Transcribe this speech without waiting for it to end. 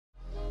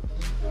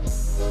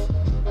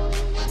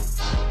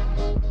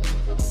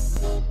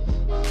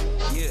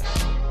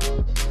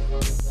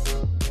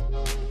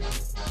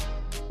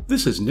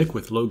This is Nick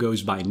with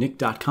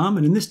logosbynick.com,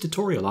 and in this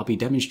tutorial I'll be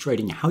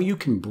demonstrating how you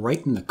can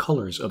brighten the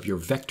colors of your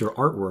vector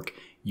artwork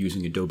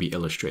using Adobe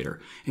Illustrator.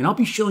 And I'll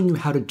be showing you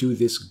how to do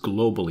this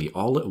globally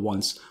all at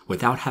once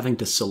without having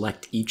to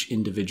select each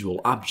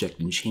individual object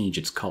and change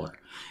its color.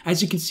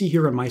 As you can see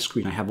here on my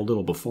screen, I have a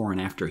little before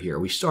and after here.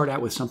 We start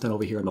out with something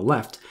over here on the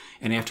left,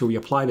 and after we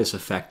apply this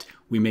effect,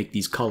 we make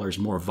these colors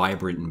more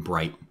vibrant and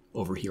bright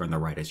over here on the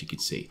right, as you can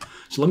see.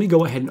 So let me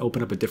go ahead and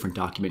open up a different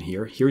document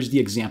here. Here's the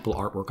example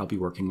artwork I'll be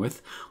working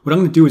with. What I'm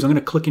going to do is I'm going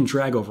to click and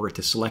drag over it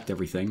to select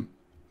everything.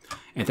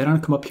 And then I'm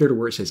going to come up here to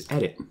where it says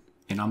Edit.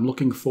 And I'm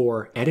looking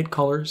for Edit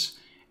Colors,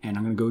 and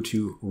I'm going to go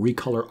to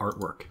Recolor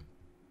Artwork.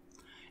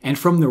 And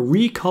from the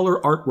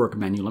Recolor Artwork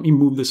menu, let me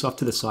move this off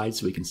to the side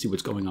so we can see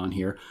what's going on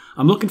here.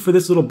 I'm looking for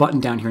this little button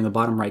down here in the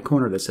bottom right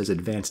corner that says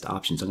Advanced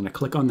Options. I'm going to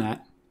click on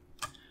that.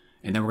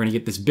 And then we're going to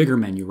get this bigger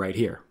menu right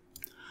here.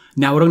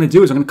 Now what I'm going to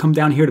do is I'm going to come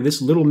down here to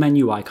this little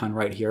menu icon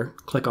right here,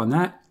 click on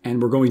that,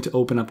 and we're going to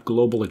open up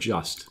Global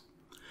Adjust.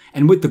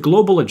 And with the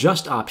Global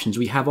Adjust options,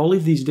 we have all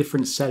of these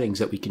different settings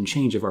that we can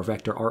change of our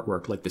vector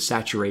artwork, like the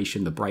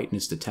saturation, the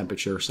brightness, the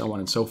temperature, so on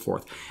and so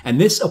forth. And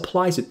this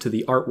applies it to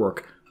the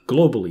artwork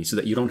globally so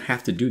that you don't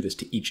have to do this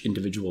to each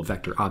individual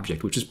vector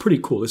object, which is pretty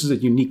cool. This is a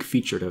unique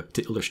feature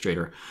to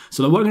Illustrator.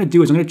 So then what I'm going to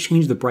do is I'm going to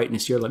change the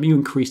brightness here. Let me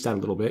increase that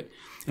a little bit.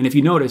 And if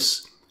you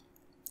notice,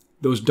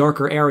 those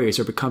darker areas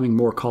are becoming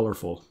more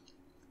colorful.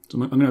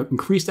 So I'm going to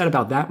increase that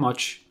about that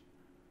much.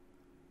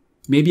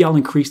 Maybe I'll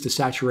increase the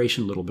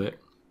saturation a little bit.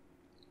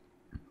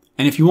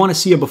 And if you want to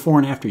see a before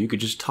and after, you could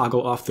just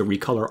toggle off the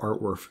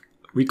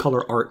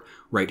Recolor Art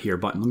right here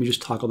button. Let me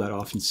just toggle that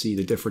off and see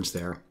the difference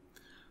there.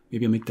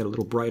 Maybe I'll make that a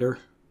little brighter,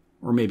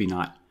 or maybe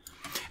not.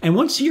 And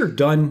once you're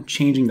done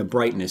changing the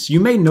brightness, you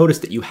may notice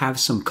that you have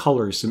some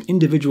colors, some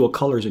individual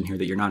colors in here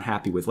that you're not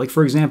happy with. Like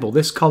for example,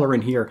 this color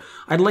in here,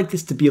 I'd like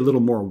this to be a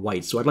little more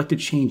white, so I'd like to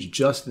change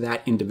just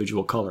that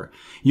individual color.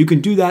 You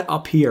can do that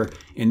up here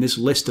in this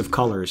list of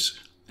colors.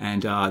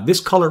 And this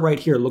color right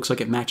here looks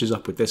like it matches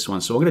up with this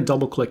one. So I'm going to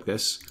double click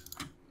this.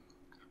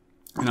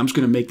 And I'm just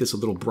going to make this a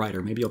little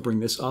brighter. Maybe I'll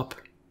bring this up.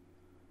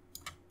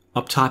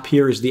 Up top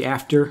here is the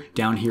after,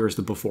 down here is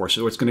the before.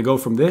 So it's going to go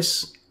from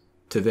this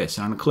to this.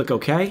 And I'm going to click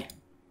OK.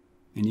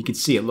 And you can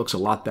see it looks a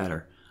lot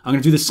better. I'm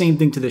going to do the same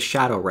thing to this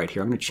shadow right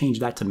here. I'm going to change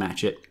that to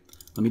match it.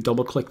 Let me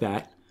double click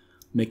that.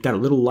 Make that a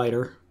little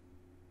lighter.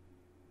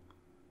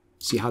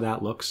 See how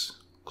that looks.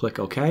 Click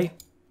OK.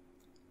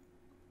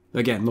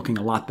 Again, looking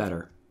a lot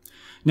better.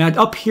 Now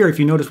up here, if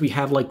you notice, we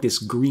have like this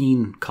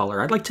green color.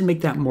 I'd like to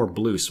make that more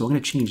blue, so I'm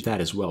going to change that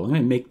as well. I'm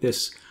going to make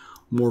this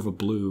more of a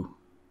blue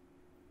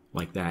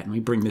like that. Let me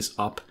bring this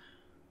up,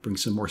 bring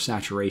some more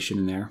saturation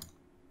in there.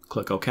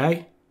 Click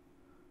OK.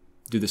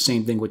 Do the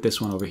same thing with this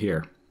one over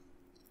here.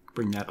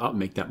 Bring that up,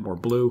 make that more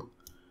blue,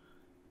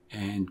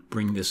 and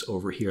bring this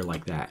over here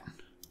like that.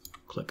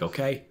 Click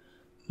OK.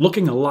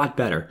 Looking a lot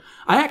better.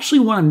 I actually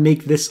want to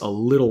make this a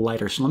little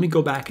lighter, so let me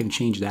go back and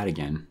change that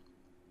again.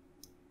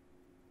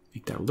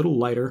 Make that a little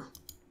lighter.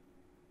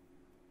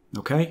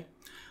 Okay.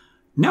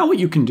 Now what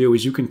you can do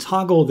is you can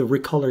toggle the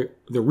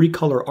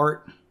Recolor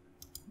Art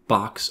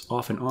box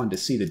off and on to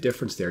see the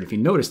difference there. And if you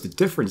notice, the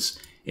difference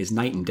is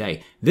night and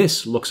day.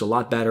 This looks a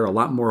lot better, a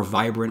lot more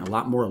vibrant, a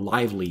lot more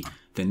lively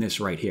than this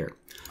right here.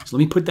 So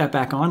let me put that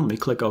back on. Let me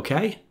click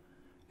OK.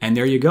 And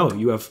there you go.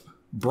 You have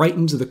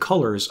brightened the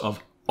colors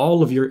of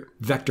all of your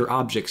vector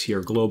objects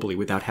here globally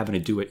without having to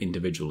do it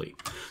individually.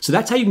 So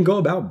that's how you can go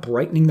about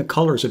brightening the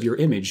colors of your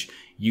image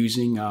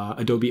using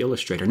Adobe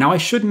Illustrator. Now I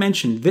should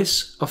mention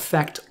this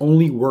effect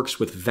only works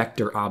with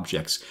vector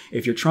objects.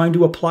 If you're trying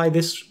to apply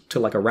this to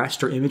like a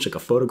raster image, like a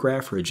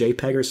photograph or a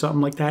JPEG or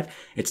something like that,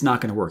 it's not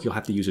going to work. You'll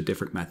have to use a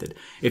different method.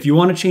 If you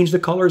want to change the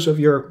colors of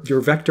your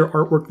vector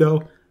artwork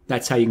though,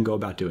 that's how you can go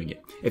about doing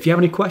it. If you have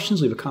any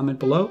questions, leave a comment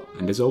below.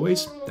 And as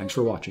always, thanks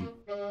for watching.